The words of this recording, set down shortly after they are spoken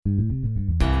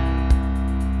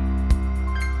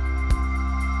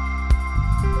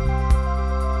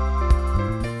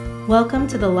Welcome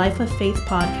to the Life of Faith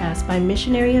podcast by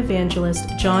missionary evangelist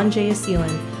John J.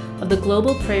 Aseelan of the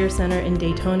Global Prayer Center in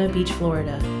Daytona Beach,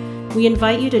 Florida. We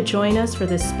invite you to join us for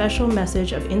this special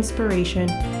message of inspiration,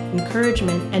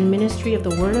 encouragement, and ministry of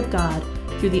the Word of God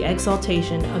through the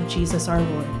exaltation of Jesus our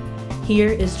Lord. Here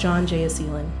is John J.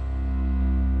 Aseelan.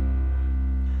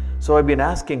 So I've been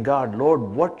asking God, Lord,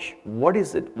 what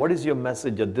is it? What is your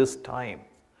message at this time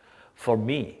for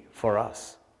me, for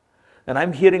us? And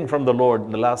I'm hearing from the Lord in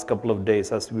the last couple of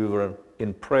days as we were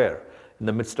in prayer in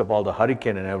the midst of all the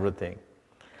hurricane and everything.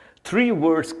 3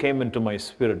 words came into my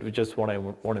spirit, which is what I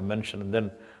want to mention. And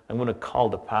then I'm going to call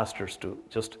the pastors to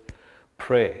just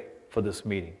pray for this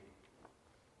meeting.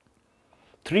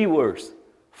 3 words.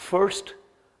 First,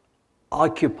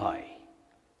 occupy.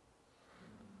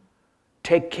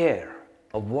 Take care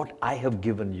of what I have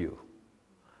given you.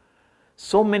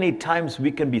 So many times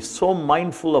we can be so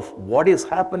mindful of what is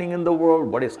happening in the world,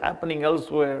 what is happening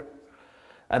elsewhere,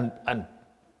 and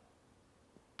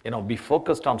be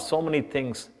focused on so many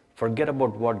things, forget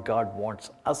about what God wants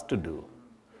us to do.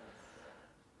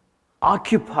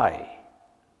 Occupy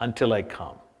until I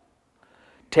come.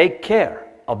 Take care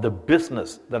of the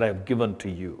business that I have given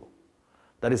to you.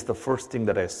 That is the first thing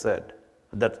that I said,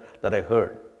 that I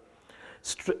heard.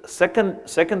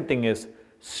 Second thing is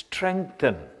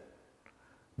strengthen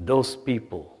those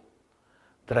people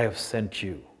that I have sent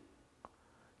you,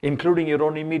 including your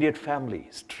own immediate family.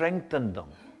 Strengthen them.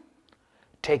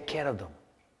 Take care of them.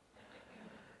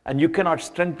 And you cannot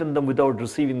strengthen them without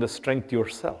receiving the strength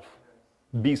yourself.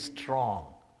 Be strong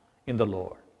in the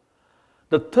Lord.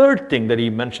 The third thing that he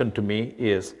mentioned to me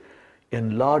is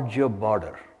enlarge your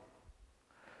border.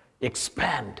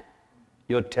 Expand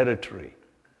your territory.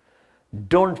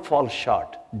 Don't fall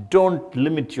short. Don't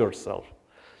limit yourself.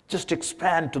 Just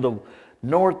expand to the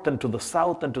north and to the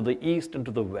south and to the east and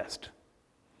to the west.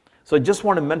 So I just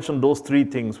want to mention those 3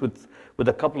 things with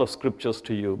a couple of scriptures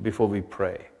to you before we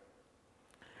pray.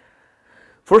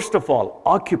 First of all,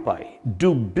 occupy.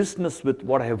 Do business with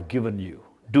what I have given you.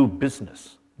 Do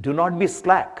business. Do not be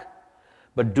slack,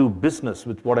 but do business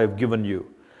with what I have given you.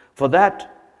 For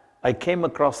that, I came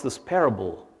across this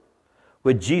parable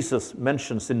where Jesus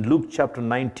mentions in Luke chapter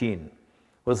 19,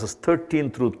 verses 13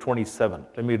 through 27.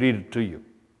 Let me read it to you.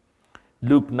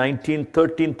 Luke 19,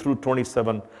 13 through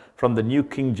 27 from the New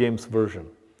King James Version.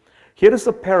 Here is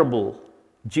a parable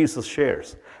Jesus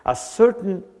shares. A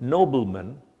certain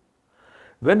nobleman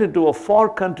went into a far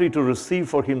country to receive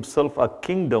for himself a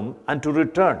kingdom and to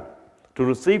return. To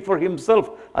receive for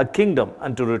himself a kingdom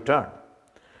and to return.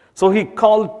 So he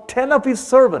called 10 of his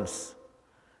servants,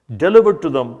 delivered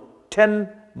to them 10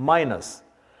 minas.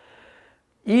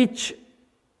 Each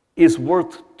is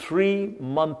worth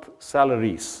 3-month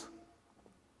salaries,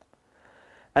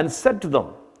 and said to them,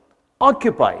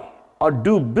 occupy or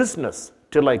do business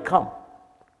till I come.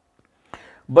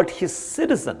 But his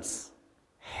citizens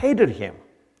hated him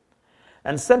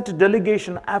and sent a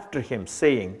delegation after him,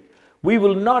 saying, we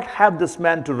will not have this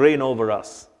man to reign over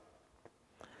us.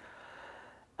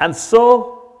 And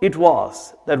so it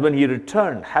was that when he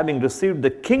returned, having received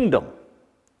the kingdom,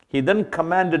 he then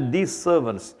commanded these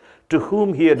servants to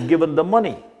whom he had given the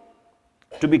money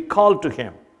to be called to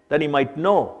him, that he might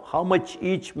know how much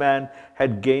each man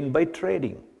had gained by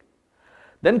trading.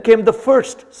 Then came the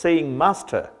first, saying,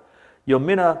 Master, your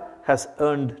mina has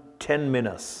earned 10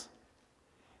 minas.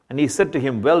 And he said to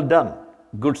him, well done,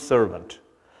 good servant,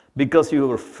 because you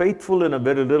were faithful in a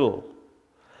very little,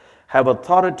 have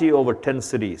authority over 10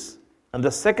 cities. And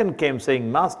the second came,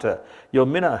 saying, Master, your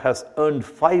mina has earned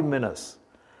 5 minas.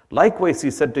 Likewise, he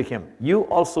said to him, you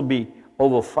also be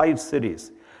over 5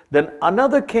 cities. Then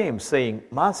another came, saying,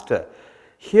 Master,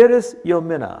 here is your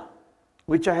mina,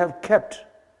 which I have kept,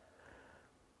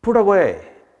 put away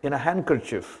in a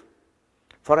handkerchief.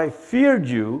 For I feared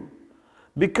you,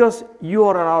 because you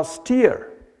are an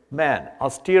austere man.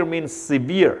 Austere means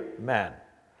severe man.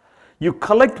 You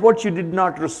collect what you did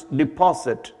not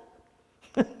deposit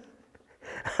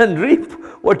and reap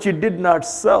what you did not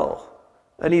sow.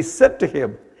 And he said to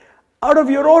him, out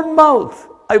of your own mouth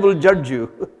I will judge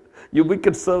you, you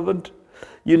wicked servant.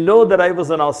 You know that I was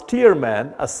an austere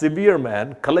man, a severe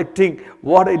man, collecting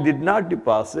what I did not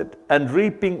deposit and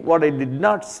reaping what I did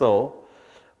not sow.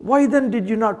 Why then did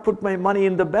you not put my money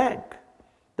in the bank,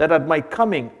 that at my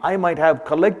coming I might have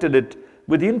collected it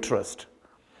with interest?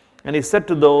 And he said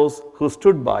to those who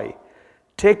stood by,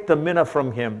 take the mina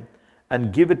from him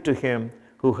and give it to him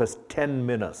who has 10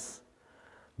 minas.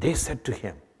 They said to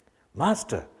him,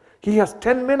 Master, he has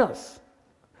 10 minas.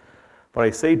 For I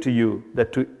say to you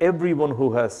that to everyone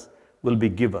who has will be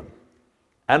given,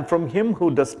 and from him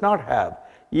who does not have,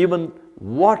 even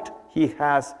what he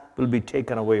has will be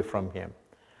taken away from him.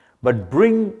 But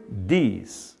bring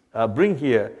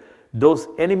here those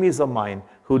enemies of mine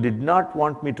who did not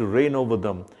want me to reign over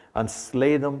them, and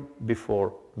slay them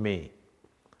before me.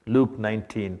 Luke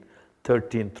 19,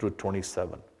 13 through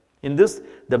 27. In this,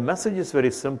 the message is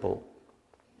very simple.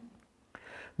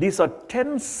 These are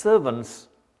 10 servants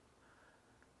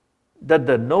that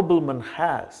the nobleman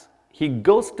has. He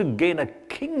goes to gain a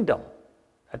kingdom.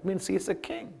 That means he is a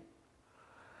king.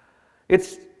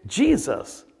 It's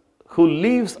Jesus who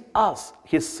leaves us,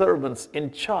 his servants,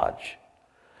 in charge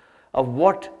of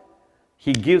what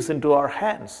he gives into our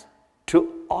hands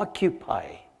to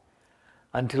occupy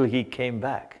until he came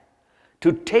back,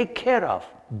 to take care of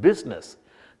business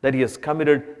that he has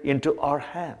committed into our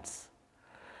hands.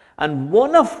 And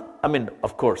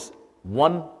of course,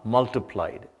 one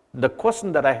multiplied. The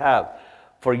question that I have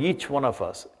for each one of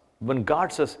us, when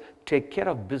God says, take care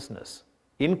of business,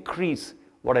 increase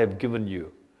what I have given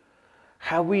you,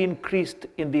 have we increased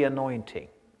in the anointing?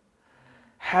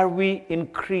 Have we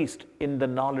increased in the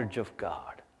knowledge of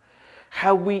God?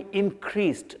 Have we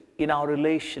increased in our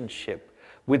relationship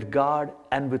with God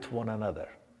and with one another?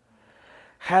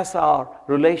 Has our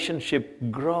relationship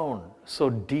grown so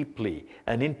deeply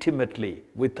and intimately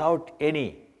without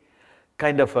any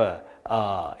kind of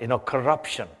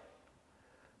corruption,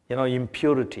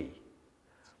 impurity?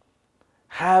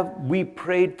 Have we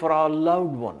prayed for our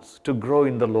loved ones to grow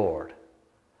in the Lord?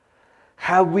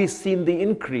 Have we seen the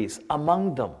increase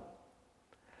among them?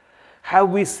 Have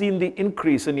we seen the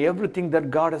increase in everything that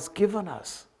God has given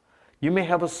us? You may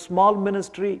have a small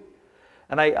ministry,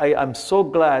 and I'm so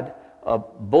glad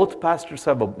both pastors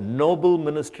have a noble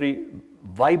ministry,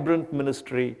 vibrant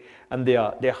ministry, and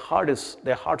their hearts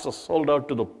are sold out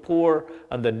to the poor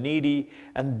and the needy.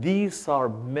 And these are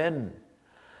men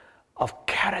of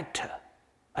character,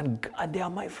 and they are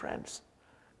my friends.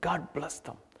 God bless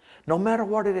them, no matter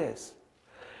what it is.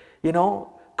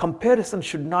 Comparison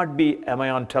should not be, am I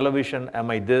on television?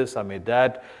 Am I this? Am I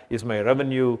that? Is my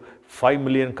revenue 5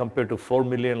 million compared to 4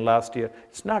 million last year?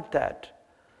 It's not that.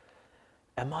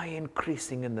 Am I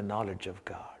increasing in the knowledge of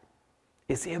God?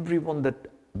 Is everyone that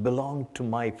belong to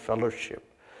my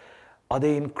fellowship, are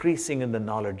they increasing in the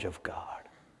knowledge of God?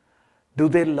 Do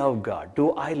they love God?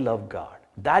 Do I love God?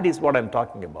 That is what I'm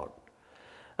talking about.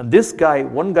 And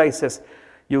one guy says,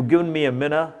 you've given me a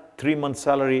mina, 3 months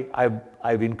salary,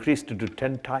 I've increased it to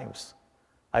 10 times.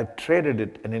 I've traded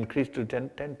it and increased it to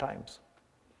 10 times.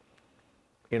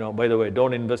 By the way,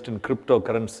 don't invest in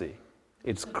cryptocurrency.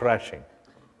 It's crashing.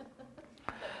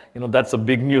 That's the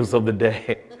big news of the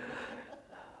day.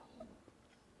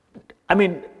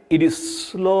 It is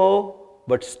slow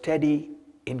but steady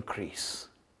increase,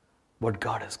 what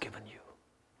God has given you.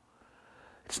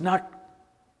 It's not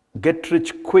get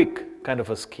rich quick kind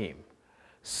of a scheme.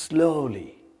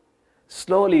 Slowly,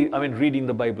 reading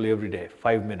the Bible every day,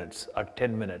 5 minutes or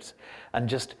 10 minutes, and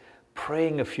just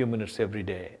praying a few minutes every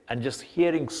day, and just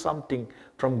hearing something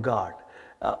from God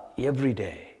every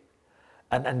day,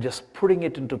 and just putting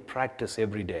it into practice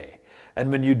every day. And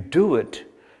when you do it,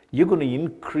 you're going to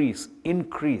increase.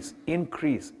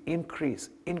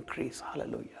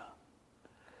 Hallelujah.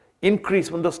 Increase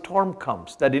when the storm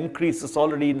comes. That increase is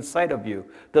already inside of you.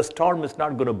 The storm is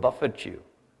not going to buffet you.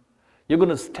 You're going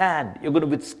to stand. You're going to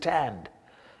withstand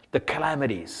the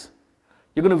calamities.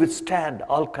 You're going to withstand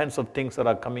all kinds of things that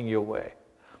are coming your way.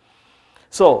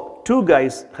 So, 2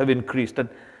 guys have increased. And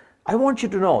I want you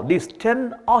to know, these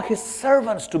 10 are his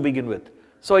servants to begin with.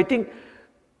 So I think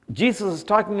Jesus is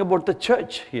talking about the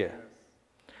church here.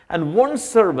 And one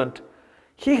servant,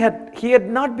 he had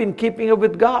not been keeping up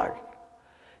with God.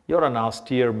 You're an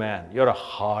austere man. You're a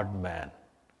hard man.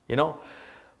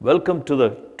 Welcome to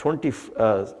the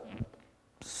 21st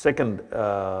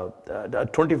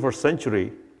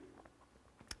century,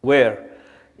 where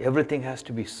everything has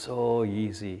to be so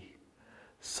easy.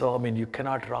 So, you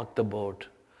cannot rock the boat.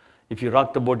 If you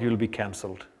rock the boat, you'll be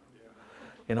canceled.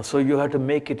 So you have to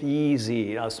make it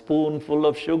easy. A spoonful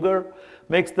of sugar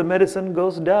makes the medicine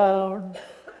goes down.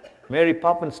 Mary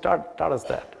Poppins taught us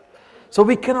that. So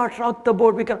we cannot rock the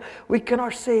boat. We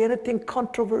cannot say anything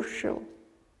controversial.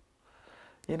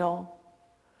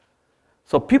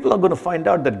 So people are going to find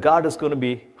out that God is going to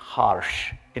be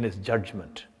harsh in his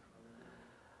judgment.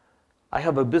 I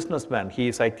have a businessman. He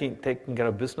is, I think, taking care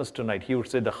of business tonight. He would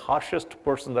say the harshest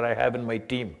person that I have in my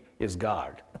team is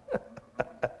God.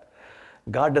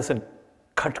 God doesn't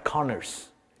cut corners.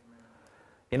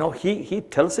 He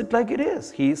tells it like it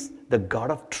is. He's the God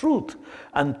of truth.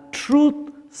 And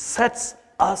truth sets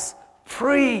us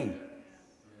free.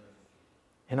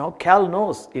 Cal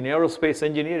knows in aerospace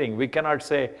engineering, we cannot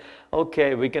say,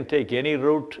 okay, we can take any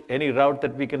route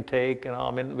that we can take.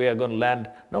 We are going to land.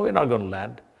 No, we're not going to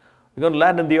land. We're going to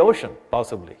land in the ocean,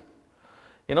 possibly.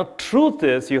 Truth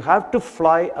is, you have to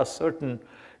fly a certain,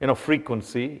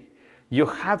 frequency. You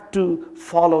have to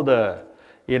follow the,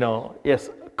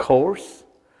 course,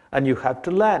 and you have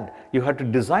to land. You have to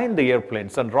design the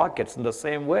airplanes and rockets in the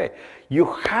same way. You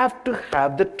have to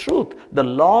have the truth. The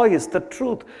law is the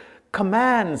truth.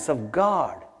 Commands of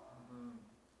God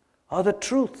are the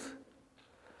truth.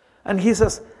 And he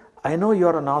says, I know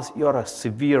you're a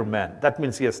severe man. That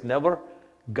means he has never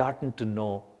gotten to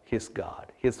know his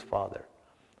God, his Father,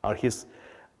 or his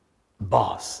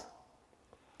boss.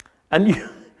 And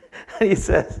he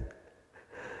says,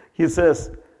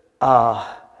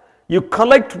 you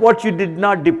collect what you did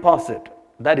not deposit.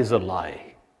 That is a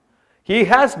lie. He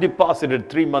has deposited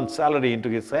 3 months' salary into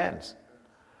his hands.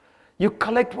 You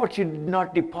collect what you did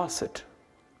not deposit.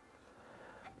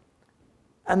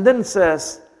 And then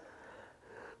says,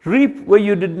 reap where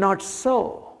you did not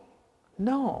sow.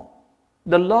 No.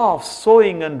 The law of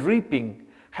sowing and reaping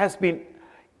has been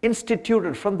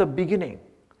instituted from the beginning.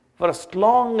 For as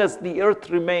long as the earth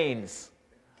remains.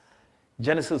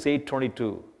 Genesis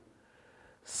 8:22.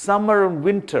 Summer and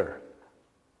winter,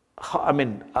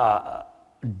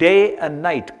 day and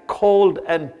night, cold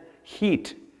and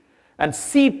heat, and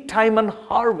seed time and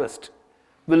harvest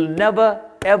will never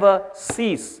ever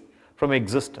cease from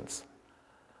existence.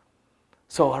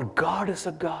 So our God is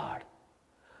a God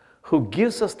who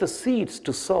gives us the seeds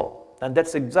to sow. And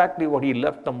that's exactly what he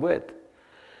left them with.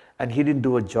 And he didn't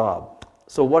do a job.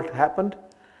 So what happened?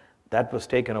 That was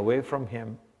taken away from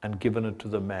him and given it to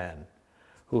the man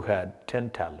who had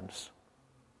 10 talents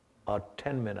or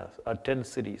 10 minas or 10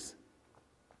 cities.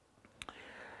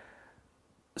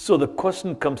 So the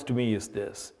question comes to me is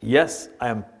this. Yes, I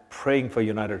am praying for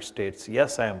United States.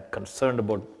 Yes, I am concerned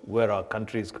about where our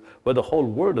country is, where the whole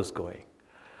world is going.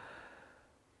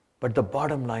 But the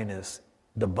bottom line is,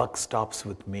 the buck stops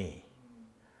with me.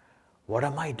 What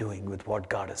am I doing with what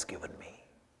God has given me?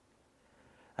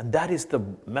 And that is the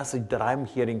message that I'm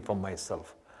hearing from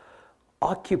myself.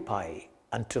 Occupy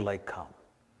until I come.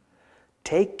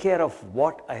 Take care of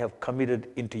what I have committed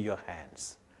into your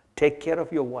hands. Take care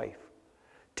of your wife.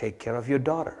 Take care of your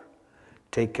daughter.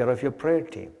 Take care of your prayer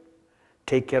team.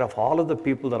 Take care of all of the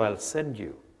people that I'll send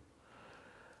you.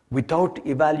 Without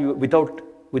any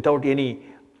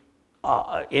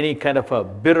kind of a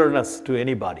bitterness to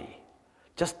anybody.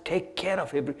 Just take care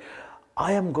of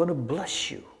I am going to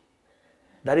bless you.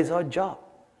 That is our job.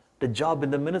 The job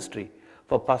in the ministry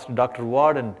for Pastor Dr.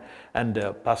 Ward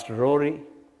and Pastor Rory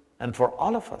and for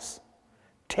all of us.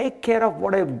 Take care of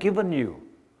what I have given you.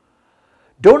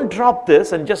 Don't drop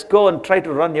this and just go and try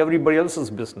to run everybody else's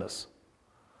business.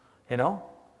 Am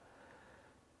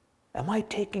I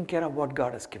taking care of what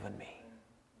God has given me?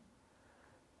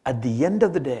 At the end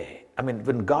of the day,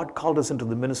 when God called us into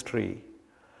the ministry,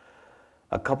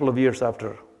 a couple of years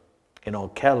after,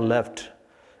 Cal left,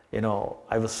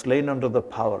 I was slain under the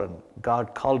power and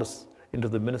God called us into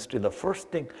the ministry. The first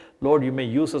thing, Lord, you may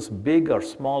use us big or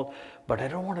small, but I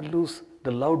don't want to lose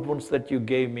the loved ones that you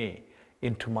gave me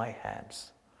into my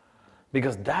hands.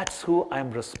 Because that's who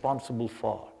I'm responsible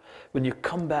for. When you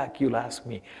come back, you'll ask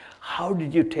me, how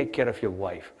did you take care of your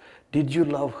wife? Did you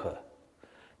love her?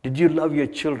 Did you love your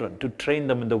children to train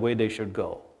them in the way they should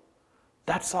go?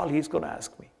 That's all he's going to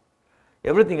ask me.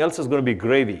 Everything else is going to be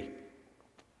gravy.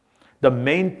 The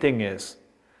main thing is,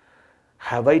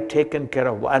 have I taken care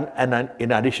of, and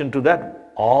in addition to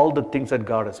that, all the things that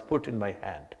God has put in my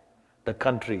hand, the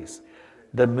countries,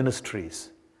 the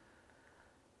ministries,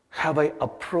 have I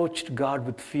approached God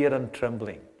with fear and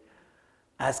trembling,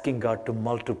 asking God to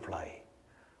multiply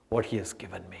what he has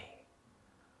given me?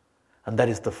 And that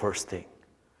is the first thing.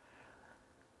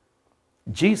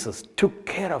 Jesus took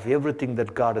care of everything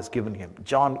that God has given him.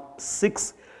 John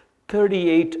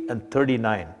 6:38 and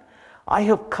 39. I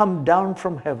have come down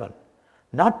from heaven,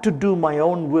 not to do my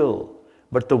own will,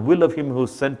 but the will of him who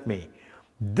sent me.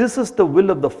 This is the will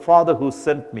of the Father who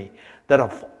sent me, that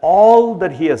of all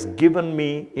that he has given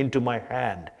me into my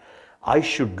hand, I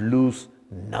should lose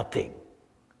nothing,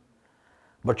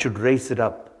 but should raise it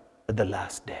up at the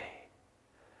last day.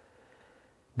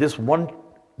 This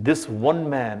one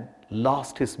man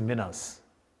lost his minas,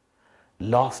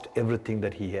 lost everything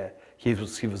that he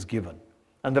was given.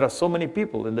 And there are so many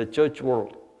people in the church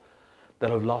world that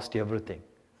have lost everything.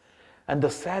 And the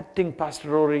sad thing, Pastor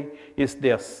Rory, is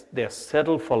they are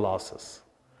settled for losses.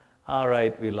 All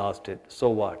right, we lost it. So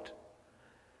what?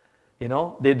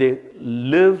 They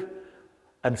live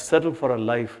and settle for a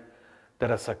life that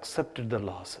has accepted the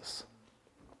losses.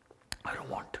 I don't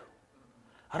want to.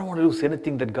 I don't want to lose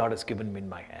anything that God has given me in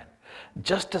my hand.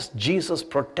 Just as Jesus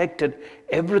protected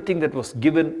everything that was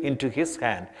given into his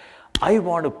hand, I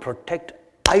want to protect,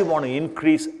 I want to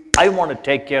increase, I want to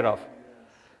take care of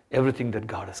everything that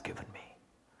God has given me.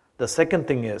 The second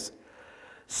thing is,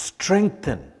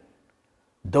 strengthen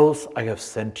those I have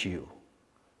sent you.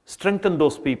 Strengthen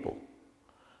those people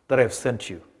that I have sent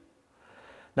you.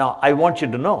 Now, I want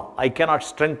you to know, I cannot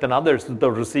strengthen others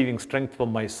without receiving strength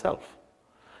from myself.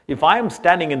 If I am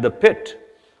standing in the pit,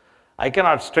 I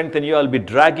cannot strengthen you. I'll be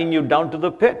dragging you down to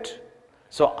the pit.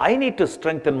 So I need to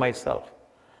strengthen myself.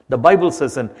 The Bible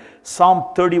says in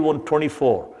Psalm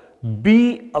 31:24,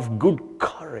 be of good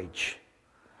courage,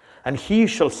 and he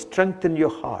shall strengthen your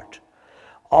heart.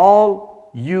 All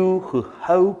you who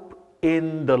hope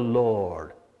in the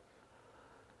Lord.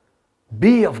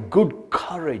 Be of good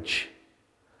courage,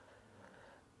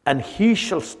 and he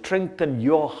shall strengthen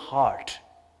your heart.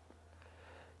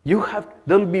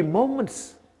 There'll be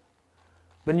moments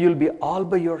when you'll be all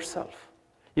by yourself.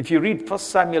 If you read 1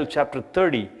 Samuel chapter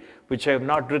 30, which I have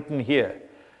not written here,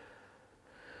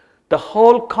 the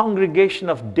whole congregation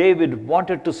of David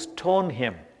wanted to stone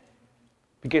him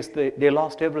because they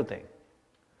lost everything.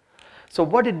 So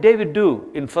what did David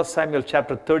do in 1 Samuel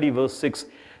chapter 30 verse 6?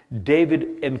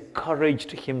 David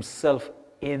encouraged himself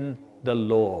in the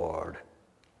Lord.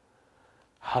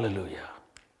 Hallelujah.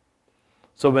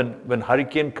 So when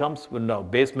hurricane comes, when our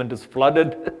basement is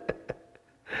flooded,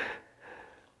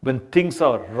 when things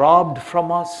are robbed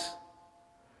from us,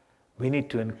 we need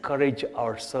to encourage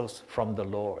ourselves from the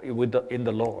Lord, in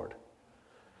the Lord.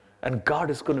 And God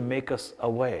is going to make us a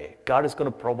way. God is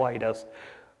going to provide us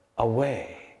a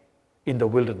way in the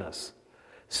wilderness,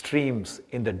 streams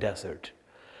in the desert.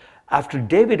 After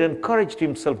David encouraged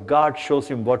himself, God shows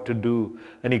him what to do,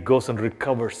 and he goes and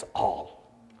recovers all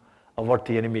of what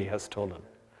the enemy has stolen.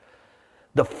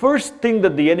 The first thing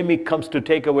that the enemy comes to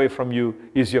take away from you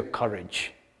is your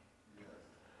courage.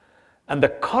 And the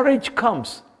courage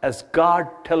comes as God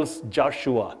tells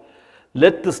Joshua,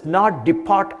 let this not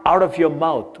depart out of your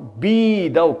mouth. Be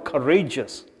thou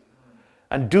courageous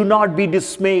and do not be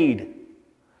dismayed.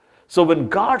 So when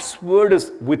God's word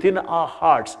is within our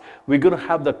hearts, we're going to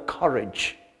have the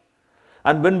courage.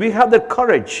 And when we have the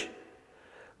courage,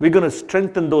 we're going to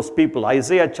strengthen those people.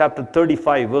 Isaiah chapter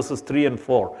 35 verses 3 and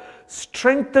 4.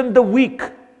 Strengthen the weak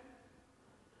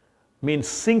means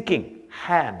sinking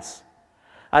hands,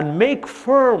 and make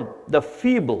firm the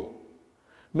feeble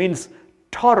means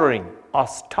tottering or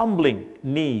stumbling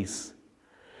knees.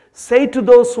 Say to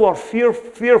those who are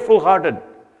fearful hearted,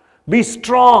 be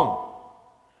strong,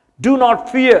 do not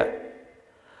fear.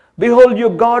 Behold, your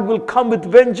God will come with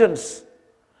vengeance,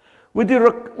 with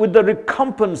the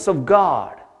recompense of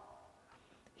God.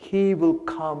 He will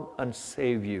come and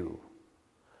save you.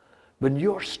 When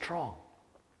you are strong,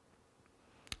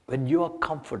 when you are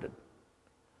comforted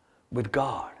with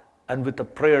God and with the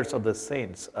prayers of the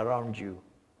saints around you,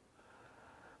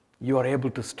 you are able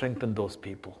to strengthen those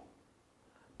people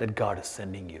that God is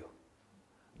sending you.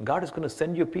 God is going to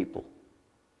send you people.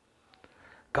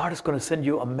 God is going to send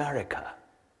you America.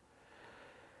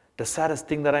 The saddest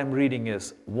thing that I'm reading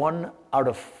is 1 out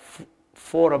of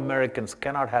 4 Americans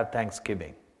cannot have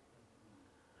Thanksgiving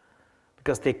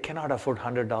because they cannot afford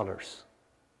 $100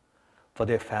 for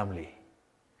their family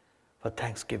for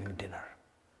Thanksgiving dinner.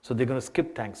 So they're going to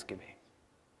skip Thanksgiving.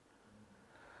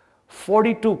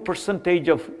 42%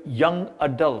 of young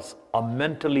adults are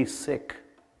mentally sick.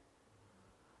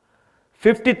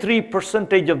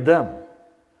 53% of them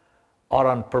are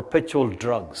on perpetual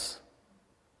drugs.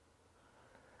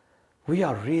 We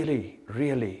are really,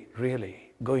 really,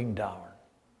 really going down.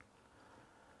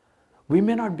 We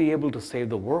may not be able to save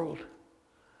the world,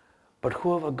 but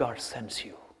whoever God sends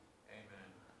you,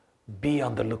 be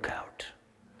on the lookout.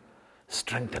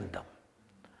 Strengthen them.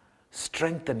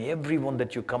 Strengthen everyone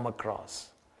that you come across.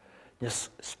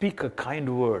 Just speak a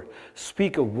kind word.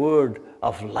 Speak a word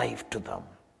of life to them.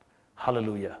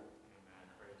 Hallelujah.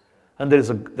 And there's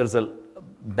a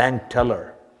bank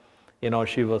teller.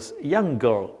 She was a young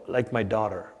girl like my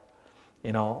daughter.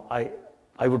 I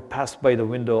would pass by the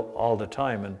window all the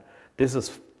time, and this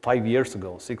is 5 years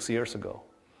ago, 6 years ago.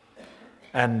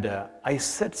 And I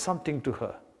said something to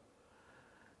her.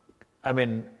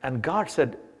 And God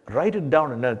said, write it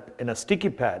down in a sticky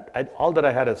pad. All that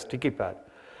I had a sticky pad.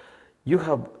 You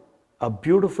have a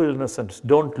beautiful innocence.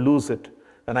 Don't lose it.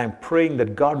 And I'm praying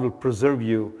that God will preserve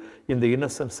you in the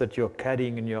innocence that you're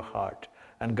carrying in your heart.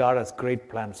 And God has great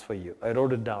plans for you. I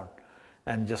wrote it down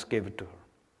and just gave it to her.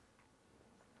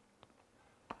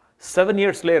 7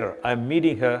 years later, I'm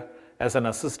meeting her as an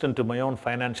assistant to my own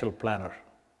financial planner.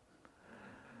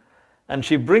 And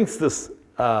she brings this,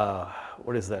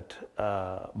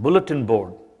 bulletin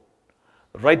board.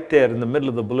 Right there in the middle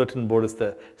of the bulletin board is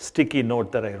the sticky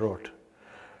note that I wrote.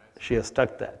 She has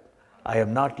stuck that. I have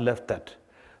not left that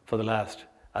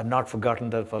I've not forgotten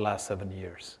that for the last 7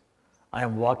 years. I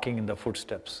am walking in the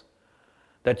footsteps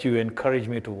that you encourage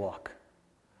me to walk.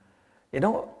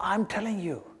 I'm telling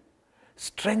you,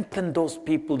 strengthen those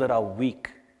people that are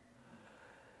weak.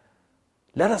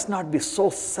 Let us not be so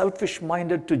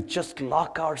selfish-minded to just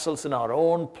lock ourselves in our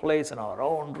own place, in our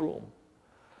own room.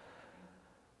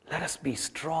 Let us be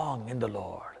strong in the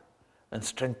Lord and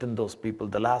strengthen those people.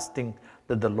 The last thing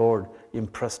that the Lord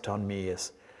impressed on me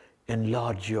is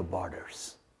enlarge your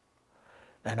borders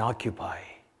and occupy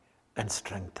and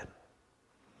strengthen.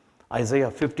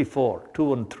 Isaiah 54,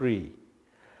 2 and 3.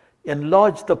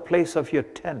 Enlarge the place of your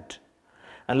tent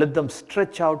and let them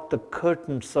stretch out the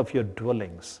curtains of your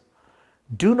dwellings.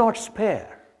 Do not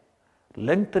spare.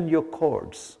 Lengthen your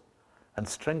cords and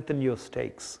strengthen your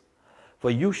stakes.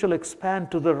 For you shall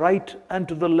expand to the right and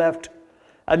to the left,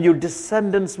 and your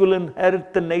descendants will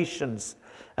inherit the nations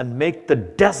and make the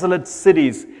desolate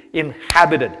cities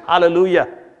inhabited.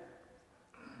 Hallelujah.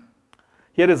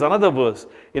 Here is another verse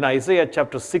in Isaiah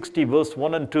chapter 60, verse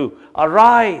 1 and 2.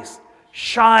 Arise,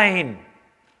 shine,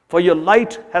 for your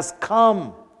light has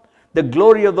come. The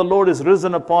glory of the Lord is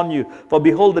risen upon you. For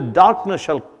behold, the darkness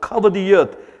shall cover the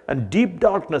earth, and deep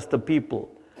darkness the people.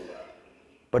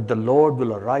 But the Lord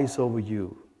will arise over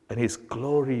you, and his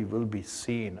glory will be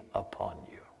seen upon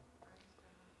you.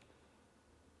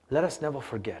 Let us never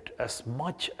forget, as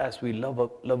much as we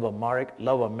love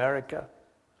America,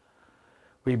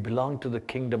 we belong to the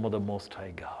kingdom of the Most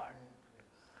High God.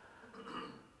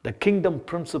 The kingdom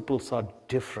principles are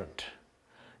different.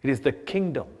 It is the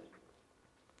kingdom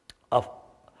of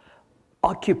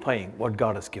occupying what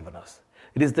God has given us.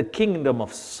 It is the kingdom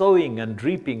of sowing and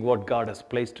reaping what God has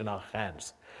placed in our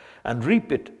hands, and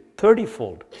reap it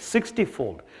 30-fold,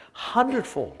 60-fold,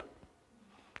 100-fold,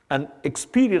 and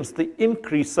experience the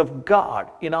increase of God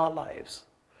in our lives.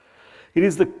 It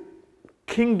is the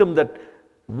kingdom that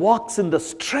walks in the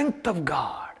strength of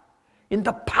God, in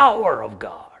the power of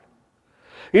God.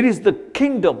 It is the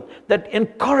kingdom that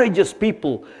encourages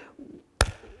people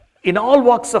in all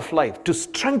walks of life to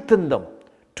strengthen them,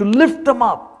 to lift them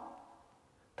up.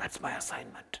 That's my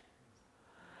assignment.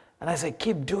 And as I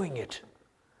keep doing it,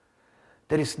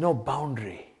 there is no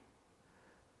boundary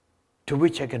to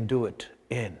which I can do it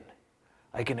in.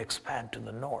 I can expand to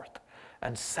the north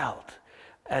and south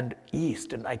and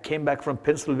east. And I came back from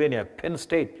Pennsylvania, Penn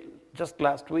State, just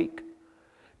last week,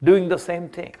 doing the same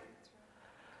thing.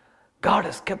 God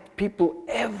has kept people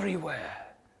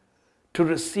everywhere to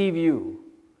receive you,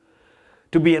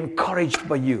 to be encouraged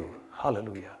by you.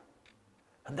 Hallelujah.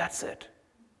 And that's it.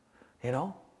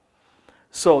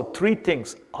 So 3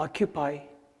 things: occupy,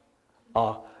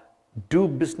 do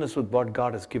business with what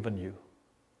God has given you,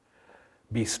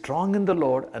 be strong in the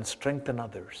Lord and strengthen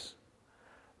others,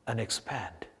 and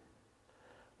expand.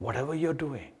 Whatever you're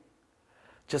doing,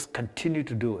 just continue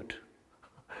to do it.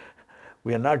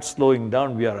 We are not slowing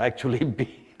down, we are actually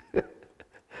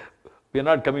we are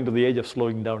not coming to the age of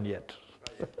slowing down yet.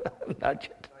 Not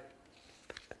yet.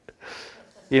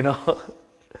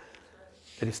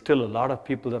 There is still a lot of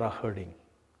people that are hurting.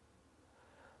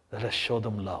 Let us show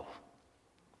them love.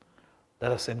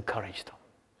 Let us encourage them.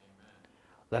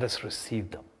 Let us receive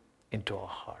them into our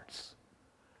hearts.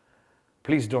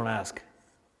 Please don't ask,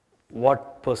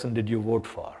 what person did you vote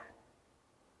for?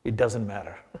 It doesn't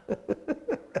matter.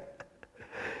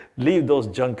 Leave those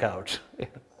junk out.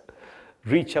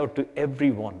 Reach out to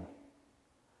everyone,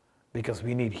 because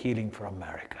we need healing for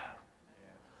America.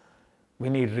 We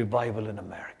need revival in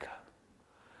America.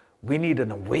 We need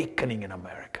an awakening in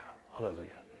America. Hallelujah.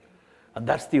 And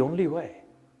that's the only way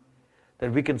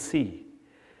that we can see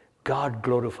God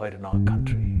glorified in our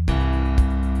country.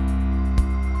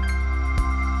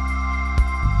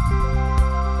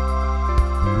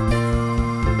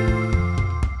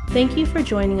 Thank you for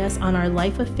joining us on our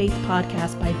Life of Faith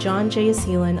podcast by John J.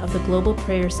 Seelan of the Global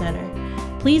Prayer Center.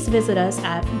 Please visit us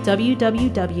at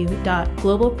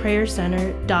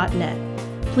www.globalprayercenter.net.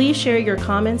 Please share your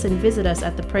comments and visit us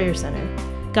at the Prayer Center.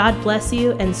 God bless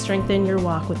you and strengthen your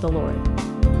walk with the Lord.